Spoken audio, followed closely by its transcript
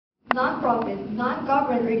non-profit,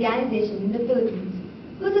 non-government organization in the Philippines,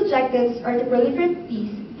 whose objectives are to proliferate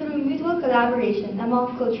peace through mutual collaboration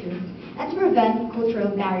among cultures and to prevent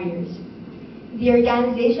cultural barriers. The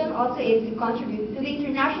organization also aims to contribute to the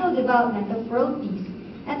international development of world peace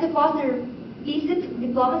and to foster peace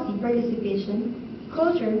diplomacy participation,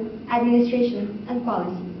 culture, administration, and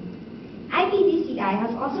policy. IPDCI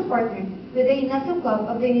has also partnered with the UNESCO Club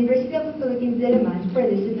of the University of the Philippines Diliman for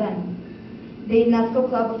this event. The UNESCO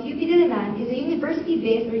Club of UP Diliman is a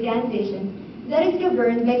university-based organization that is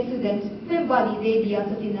governed by students who embody the ideals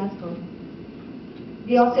of UNESCO.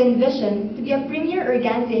 They also envision to be a premier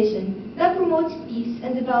organization that promotes peace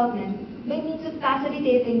and development by means of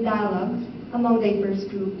facilitating dialogues among diverse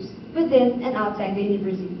groups within and outside the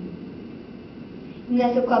university.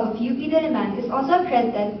 UNESCO Club of UP Diliman is also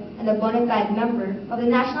accredited and a bona fide member of the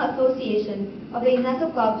National Association of the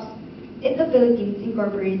UNESCO Clubs in the Philippines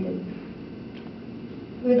Incorporated.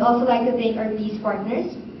 We would also like to thank our peace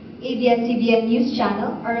partners, ABS-CBN News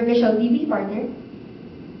Channel, our official TV partner,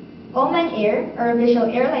 Oman Air, our official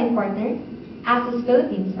airline partner, ASUS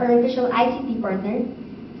Philippines, our official ICT partner,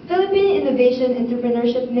 Philippine Innovation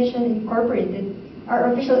Entrepreneurship Mission Incorporated,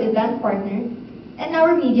 our official event partner, and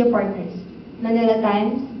our media partners, Manila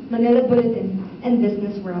Times, Manila Bulletin, and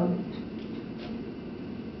Business World.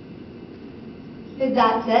 With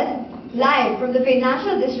that said, live from the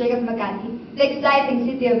Financial District of Makati, the exciting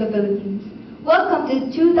city of the Philippines, welcome to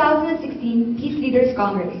the 2016 Peace Leaders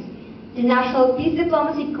Congress, the National Peace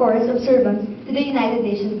Diplomacy Corps observance to the United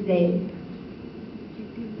Nations Day.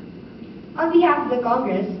 On behalf of the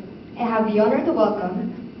Congress, I have the honor to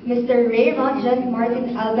welcome Mr. Runtgen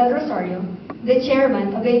Martin Albert Rosario, the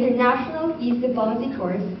Chairman of the International Peace Diplomacy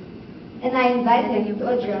Corps, and I invite him to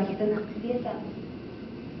address the assembly.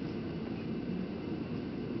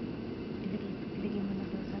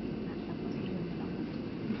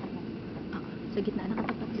 Sa gitna,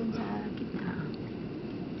 nakatapat dun sa gitna.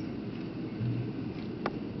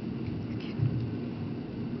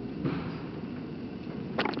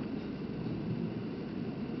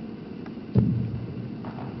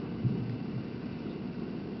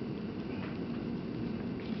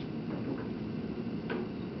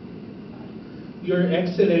 Your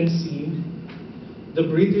Excellency, the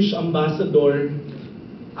British Ambassador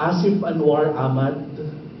Asif Anwar Ahmad,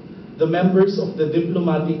 the members of the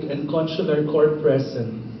Diplomatic and Consular Corps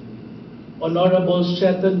present, Honorable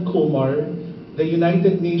Shetan Kumar, the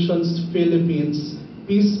United Nations Philippines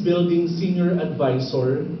Peacebuilding Senior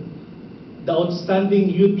Advisor, the outstanding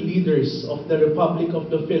youth leaders of the Republic of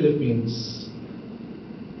the Philippines,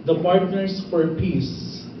 the Partners for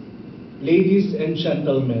Peace, ladies and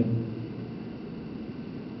gentlemen.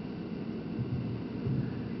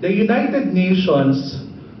 The United Nations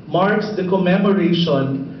marks the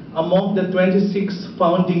commemoration among the 26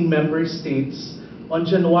 founding member states on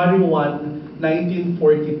January 1,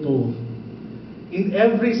 1942. In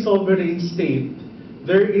every sovereign state,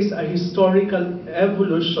 there is a historical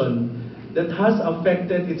evolution that has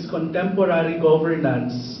affected its contemporary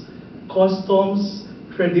governance, customs,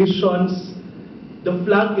 traditions. The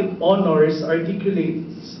flag it honors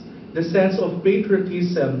articulates the sense of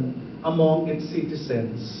patriotism among its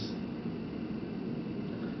citizens.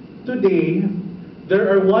 Today, there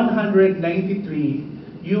are 193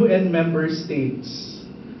 UN member states.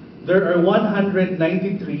 There are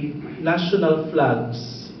 193 national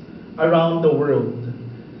flags around the world.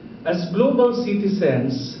 As global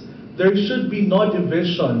citizens, there should be no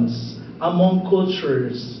divisions among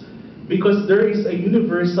cultures because there is a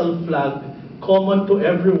universal flag common to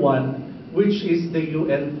everyone, which is the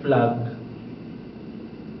UN flag.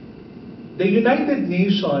 The United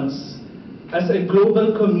Nations, as a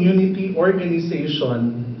global community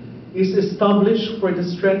organization, is established for the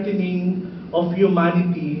strengthening of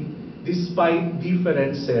humanity despite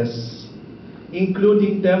differences,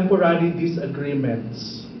 including temporary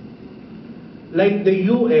disagreements. Like the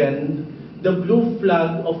UN, the blue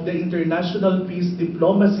flag of the International Peace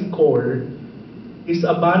Diplomacy Corps is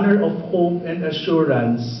a banner of hope and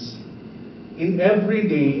assurance. In every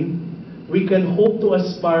day, we can hope to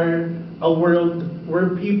aspire a world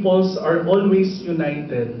where peoples are always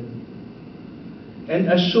united.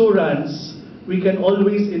 And assurance we can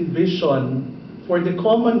always envision for the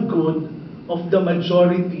common good of the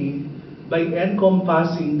majority by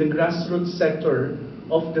encompassing the grassroots sector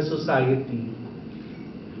of the society.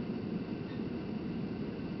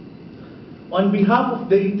 On behalf of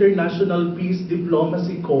the International Peace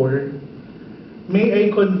Diplomacy Corps, may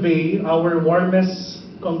I convey our warmest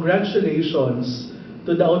congratulations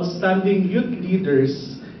to the outstanding youth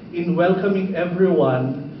leaders in welcoming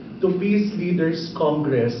everyone to Peace Leaders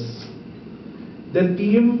Congress. The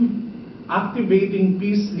team activating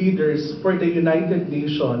peace leaders for the United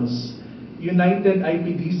Nations, United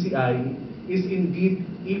IPDCI, is indeed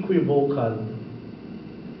equivocal.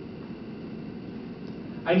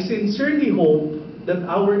 I sincerely hope that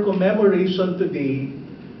our commemoration today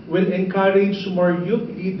will encourage more youth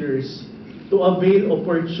leaders to avail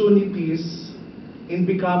opportunities in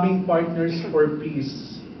becoming partners for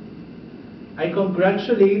peace. I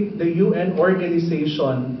congratulate the UN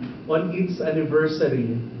organization on its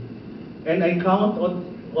anniversary, and I count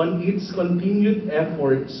on its continued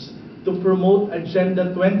efforts to promote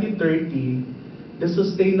Agenda 2030, the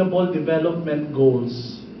Sustainable Development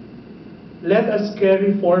Goals. Let us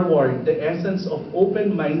carry forward the essence of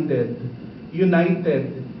open-minded,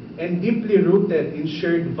 united, and deeply rooted in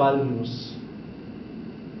shared values.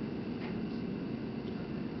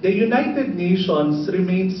 The United Nations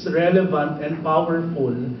remains relevant and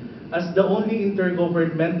powerful as the only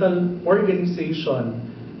intergovernmental organization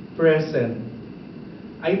present.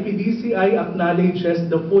 IPDCI acknowledges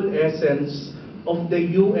the full essence of the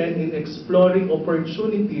UN in exploring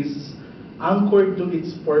opportunities anchored to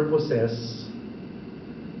its purposes.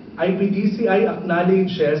 IPDCI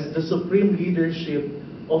acknowledges the supreme leadership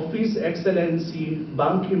of His Excellency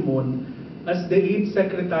Ban Ki-moon as the 8th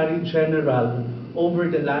Secretary General over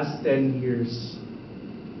the last 10 years,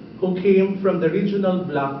 who came from the regional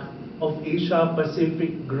bloc of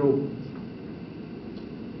Asia-Pacific Group.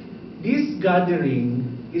 This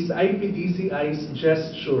gathering is IPDCI's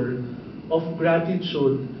gesture of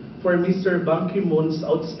gratitude for Mr. Ban Ki-moon's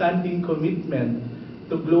outstanding commitment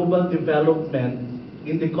to global development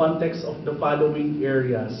in the context of the following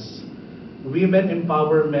areas: women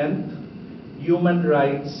empowerment, human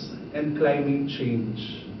rights, and climate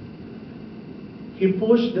change. He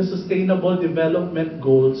pushed the Sustainable Development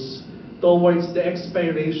Goals towards the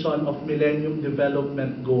expiration of Millennium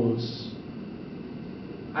Development Goals.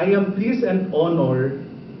 I am pleased and honored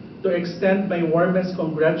to extend my warmest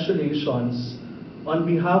congratulations on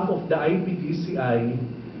behalf of the IPDCI,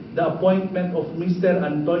 the appointment of Mr.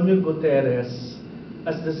 Antonio Guterres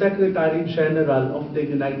as the Secretary General of the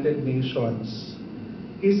United Nations.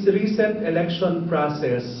 His recent election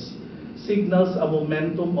process signals a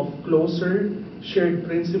momentum of closer, shared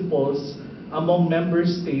principles among member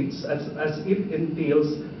states as it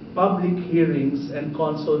entails public hearings and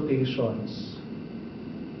consultations.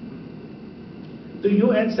 To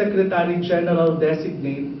UN Secretary General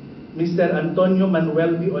Designate Mr. Antonio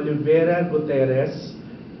Manuel de Oliveira Guterres,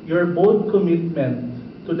 your bold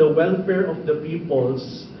commitment to the welfare of the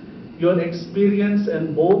peoples, your experience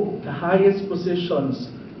in both the highest positions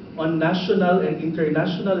on national and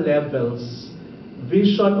international levels,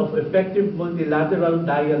 vision of effective multilateral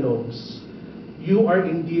dialogues, you are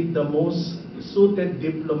indeed the most suited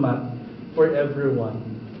diplomat for everyone.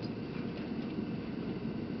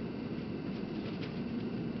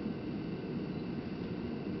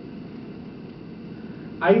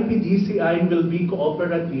 IPDCI will be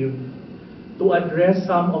cooperative to address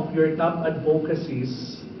some of your top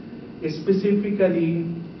advocacies, specifically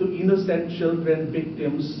to innocent children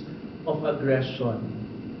victims of aggression.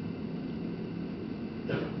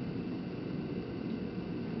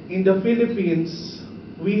 In the Philippines,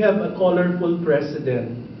 we have a colorful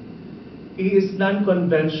president. He is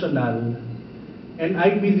non-conventional, and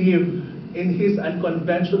I believe in his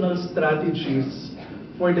unconventional strategies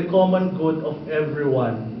for the common good of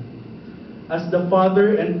everyone. As the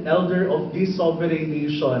father and elder of this sovereign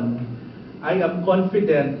nation, I am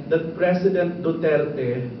confident that President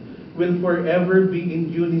Duterte will forever be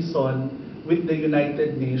in unison with the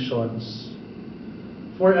United Nations.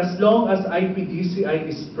 For as long as IPDCI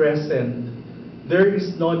is present, there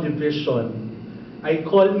is no division. I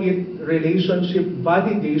call it relationship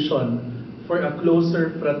validation for a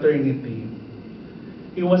closer fraternity.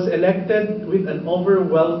 He was elected with an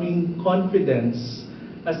overwhelming confidence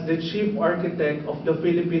as the chief architect of the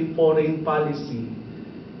Philippine foreign policy,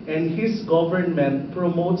 and his government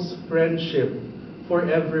promotes friendship for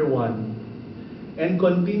everyone and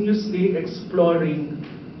continuously exploring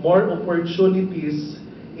more opportunities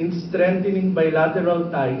in strengthening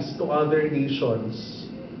bilateral ties to other nations.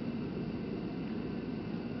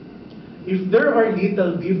 If there are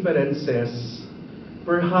little differences,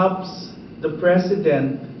 perhaps the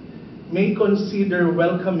President may consider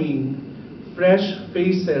welcoming fresh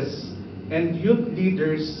faces and youth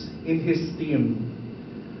leaders in his team.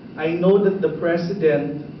 I know that the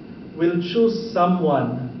President will choose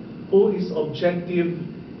someone who is objective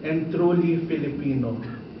and truly Filipino.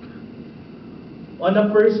 On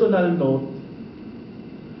a personal note,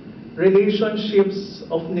 relationships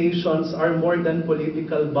of nations are more than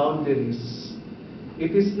political boundaries.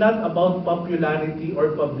 It is not about popularity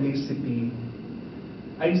or publicity.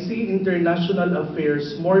 I see international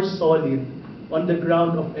affairs more solid on the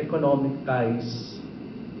ground of economic ties.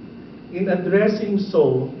 In addressing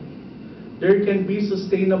so, there can be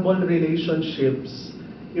sustainable relationships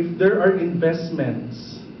if there are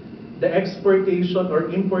investments. The exportation or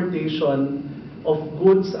importation of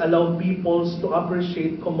goods allow peoples to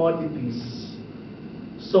appreciate commodities.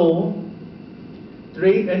 So,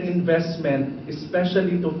 trade and investment,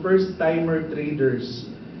 especially to first-timer traders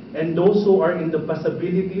and those who are in the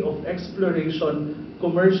possibility of exploration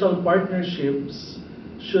commercial partnerships,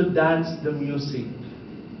 should dance the music.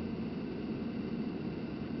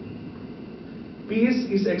 Peace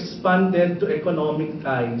is expanded to economic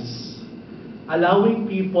ties, allowing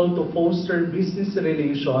people to foster business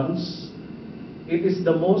relations. It is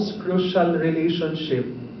the most crucial relationship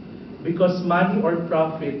because money or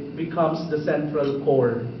profit becomes the central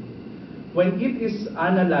core. When it is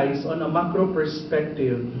analyzed on a macro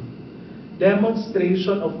perspective,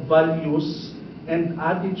 demonstration of values and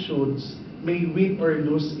attitudes may win or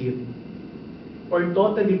lose it, or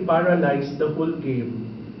totally paralyze the whole game.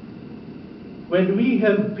 When we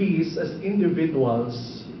have peace as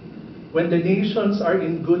individuals, when the nations are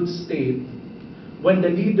in good state, when the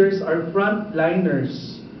leaders are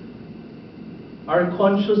frontliners, are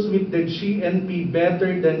conscious with the GNP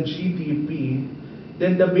better than GDP,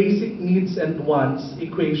 then the basic needs and wants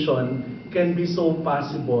equation can be so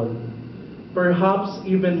possible, perhaps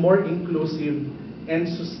even more inclusive and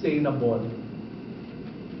sustainable.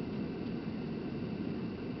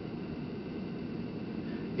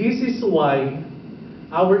 This is why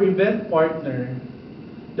our event partner,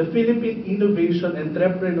 the Philippine Innovation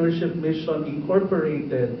Entrepreneurship Mission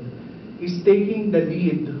Incorporated, is taking the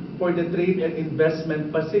lead for the trade and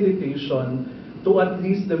investment facilitation to at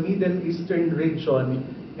least the Middle Eastern region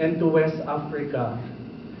and to West Africa,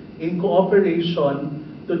 in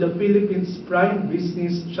cooperation to the Philippines Prime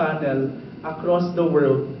Business Channel across the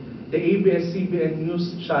world, the ABS-CBN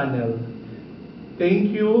News Channel.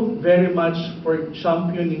 Thank you very much for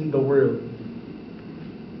championing the world.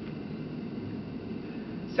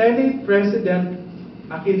 Senate President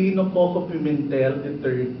Aquilino Coco Pimentel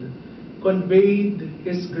III conveyed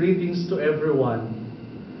his greetings to everyone.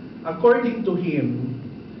 According to him,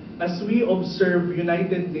 as we observe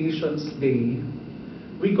United Nations Day,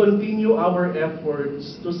 we continue our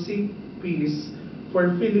efforts to seek peace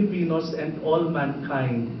for Filipinos and all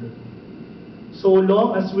mankind. So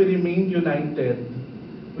long as we remain united,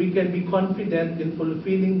 we can be confident in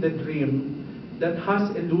fulfilling the dream that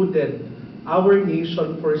has eluded our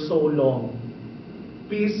nation for so long.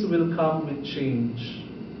 Peace will come with change.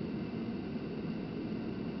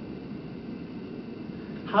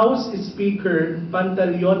 House Speaker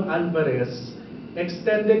Pantaleon Alvarez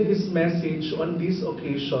extended his message on this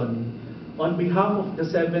occasion on behalf of the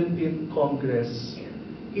 17th Congress.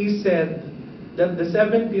 He said that the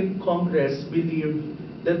 17th Congress believe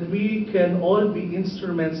that we can all be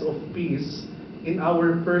instruments of peace in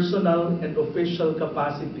our personal and official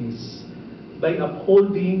capacities by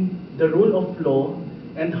upholding the rule of law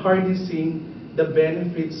and harnessing the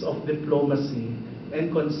benefits of diplomacy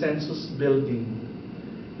and consensus building.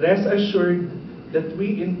 Rest assured that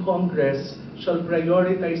we in Congress shall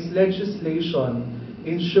prioritize legislation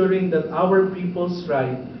ensuring that our people's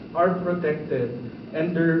rights are protected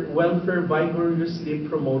and their welfare vigorously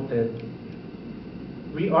promoted.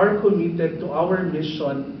 We are committed to our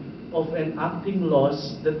mission of enacting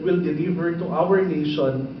laws that will deliver to our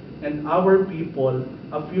nation and our people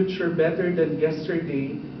a future better than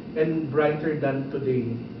yesterday and brighter than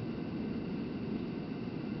today.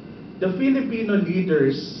 The Filipino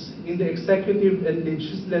leaders in the executive and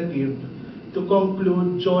legislative, to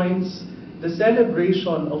conclude, joins the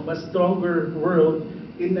celebration of a stronger world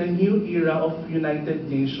in a new era of United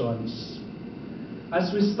Nations.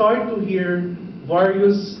 As we start to hear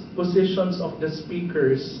various positions of the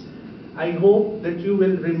speakers, I hope that you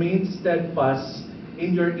will remain steadfast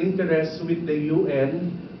in your interest with the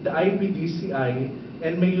UN, the IPDCI,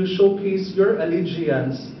 and may you showcase your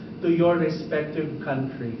allegiance to your respective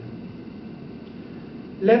country.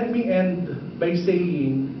 Let me end by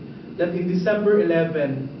saying that in December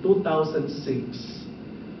 11, 2006,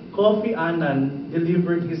 Kofi Annan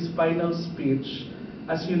delivered his final speech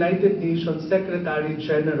as United Nations Secretary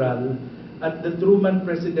General at the Truman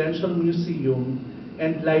Presidential Museum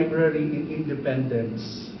and Library in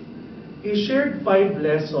Independence. He shared 5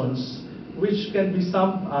 lessons which can be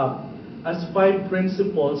summed up as 5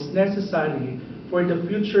 principles necessary for the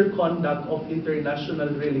future conduct of international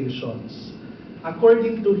relations.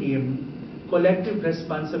 According to him, collective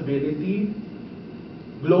responsibility,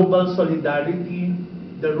 global solidarity,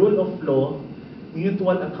 the rule of law,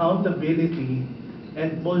 mutual accountability,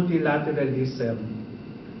 and multilateralism.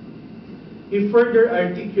 He further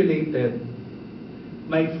articulated,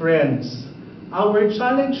 "My friends, our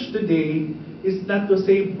challenge today is not to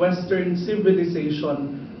save Western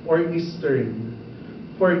civilization or Eastern.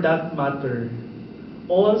 For that matter,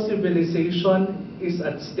 all civilization is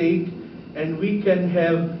at stake, and we can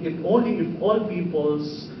have it only if all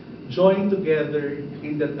peoples join together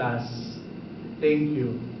in the task." Thank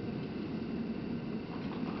you.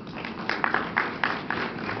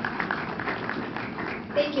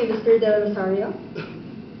 Thank you, Mr. Del Rosario.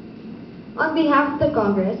 On behalf of the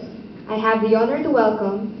Congress, I have the honor to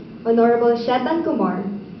welcome Honorable Shetan Kumar,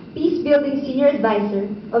 Peace Building Senior Advisor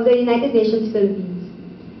of the United Nations Philippines,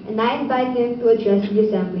 and I invite him to address the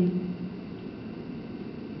Assembly.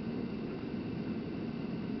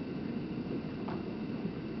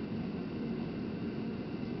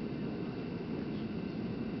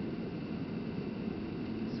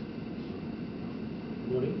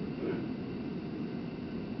 Good morning.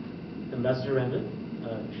 Ambassador Randall,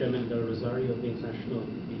 Chairman Del Rosario of the International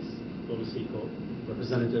Peace Diplomacy Corps,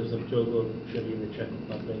 representatives of Togo, Chile, and the Czech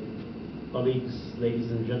Republic, colleagues,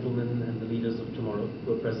 ladies and gentlemen, and the leaders of tomorrow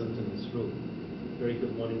who are present in this room. Very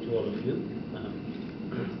good morning to all of you.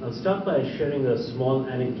 I'll start by sharing a small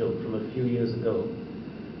anecdote from a few years ago.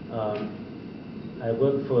 I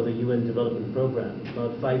worked for the UN Development Program.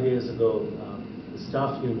 About 5 years ago, the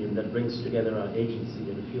staff union that brings together our agency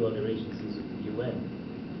and a few other agencies of the UN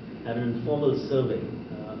had an informal survey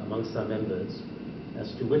amongst our members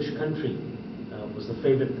as to which country was the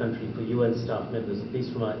favorite country for UN staff members, at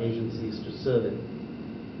least from our agencies, to serve in.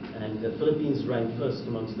 And the Philippines ranked first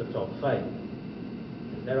amongst the top 5.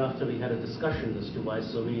 And thereafter, we had a discussion as to why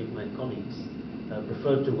so many of my colleagues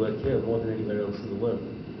preferred to work here more than anywhere else in the world.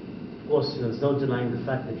 Of course, there's no denying the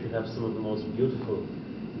fact that you have some of the most beautiful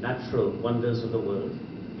natural wonders of the world: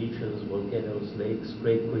 beaches, volcanoes, lakes,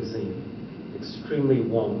 great cuisine, extremely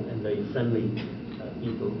warm and very friendly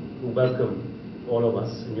people who welcome all of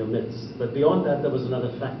us in your midst. But beyond that, there was another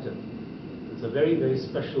factor. It's a very, very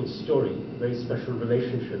special story, a very special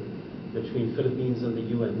relationship between Philippines and the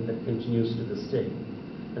UN that continues to this day.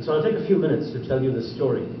 And so I'll take a few minutes to tell you the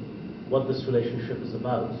story, what this relationship is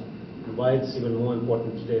about, and why it's even more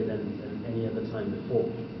important today than any other time before.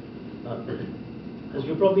 As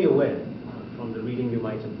you're probably aware, from the reading you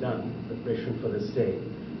might have done in preparation for this day,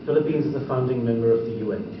 Philippines is a founding member of the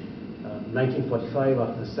UN. 1945,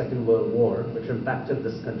 after the Second World War, which impacted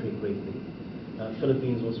this country greatly,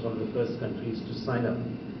 Philippines was one of the first countries to sign up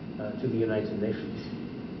to the United Nations.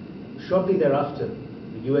 Shortly thereafter,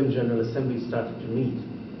 the UN General Assembly started to meet.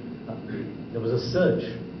 There was a surge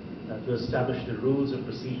to establish the rules of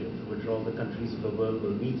procedure for which all the countries of the world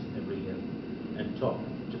will meet every year and talk.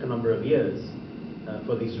 It took a number of years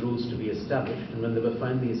for these rules to be established, and when they were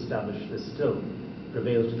finally established, they still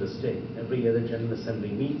prevail to this day. Every year the General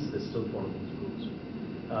Assembly meets, they still follow these rules.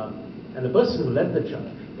 And the person who led the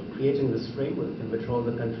charge of creating this framework in which all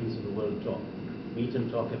the countries of the world meet and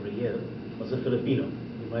talk every year, was a Filipino.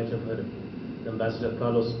 You might have heard of him, Ambassador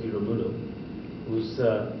Carlos P. Romulo, whose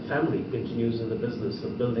family continues in the business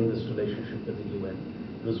of building this relationship with the UN,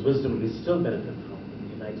 whose wisdom we still benefit from in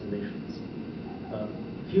the United Nations.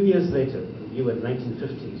 A few years later, in the UN,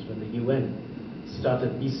 1950s, when the UN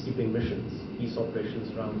started peacekeeping missions, peace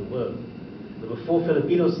operations around the world, there were 4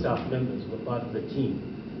 Filipino staff members who were part of the team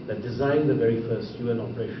that designed the very first UN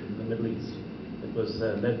operation in the Middle East. It was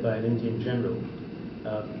led by an Indian general.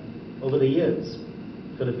 Over the years,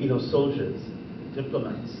 Filipino soldiers,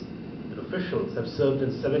 diplomats, and officials have served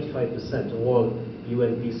in 75% of all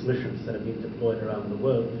UN peace missions that have been deployed around the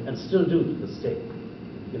world, and still do to this day.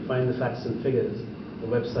 You can find the facts and figures on the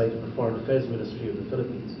website of the Foreign Affairs Ministry of the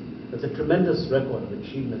Philippines. It's a tremendous record of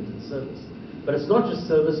achievement and service. But it's not just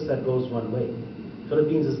service that goes one way.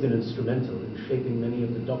 Philippines has been instrumental in shaping many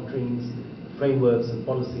of the doctrines, frameworks, and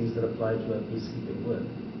policies that apply to our peacekeeping work.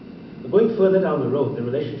 But going further down the road, the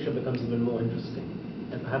relationship becomes even more interesting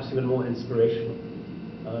and perhaps even more inspirational.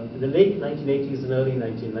 In the late 1980s and early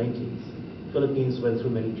 1990s, Philippines went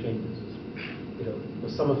through many changes. For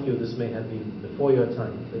some of you, this may have been before your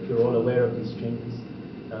time, but you're all aware of these changes.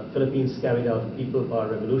 Philippines carried out a people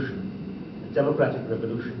power revolution, a democratic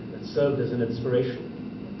revolution that served as an inspiration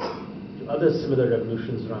to other similar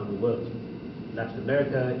revolutions around the world. Latin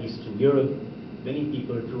America, Eastern Europe, many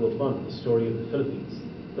people drew upon the story of the Philippines.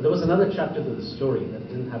 But there was another chapter to the story that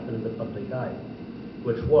didn't happen in the public eye,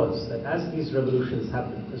 which was that as these revolutions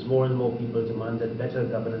happened, as more and more people demanded better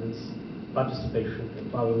governance, participation,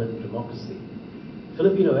 empowerment, and democracy,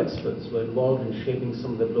 Filipino experts were involved in shaping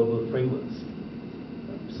some of the global frameworks.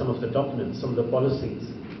 some of the documents, some of the policies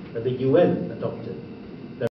that the UN adopted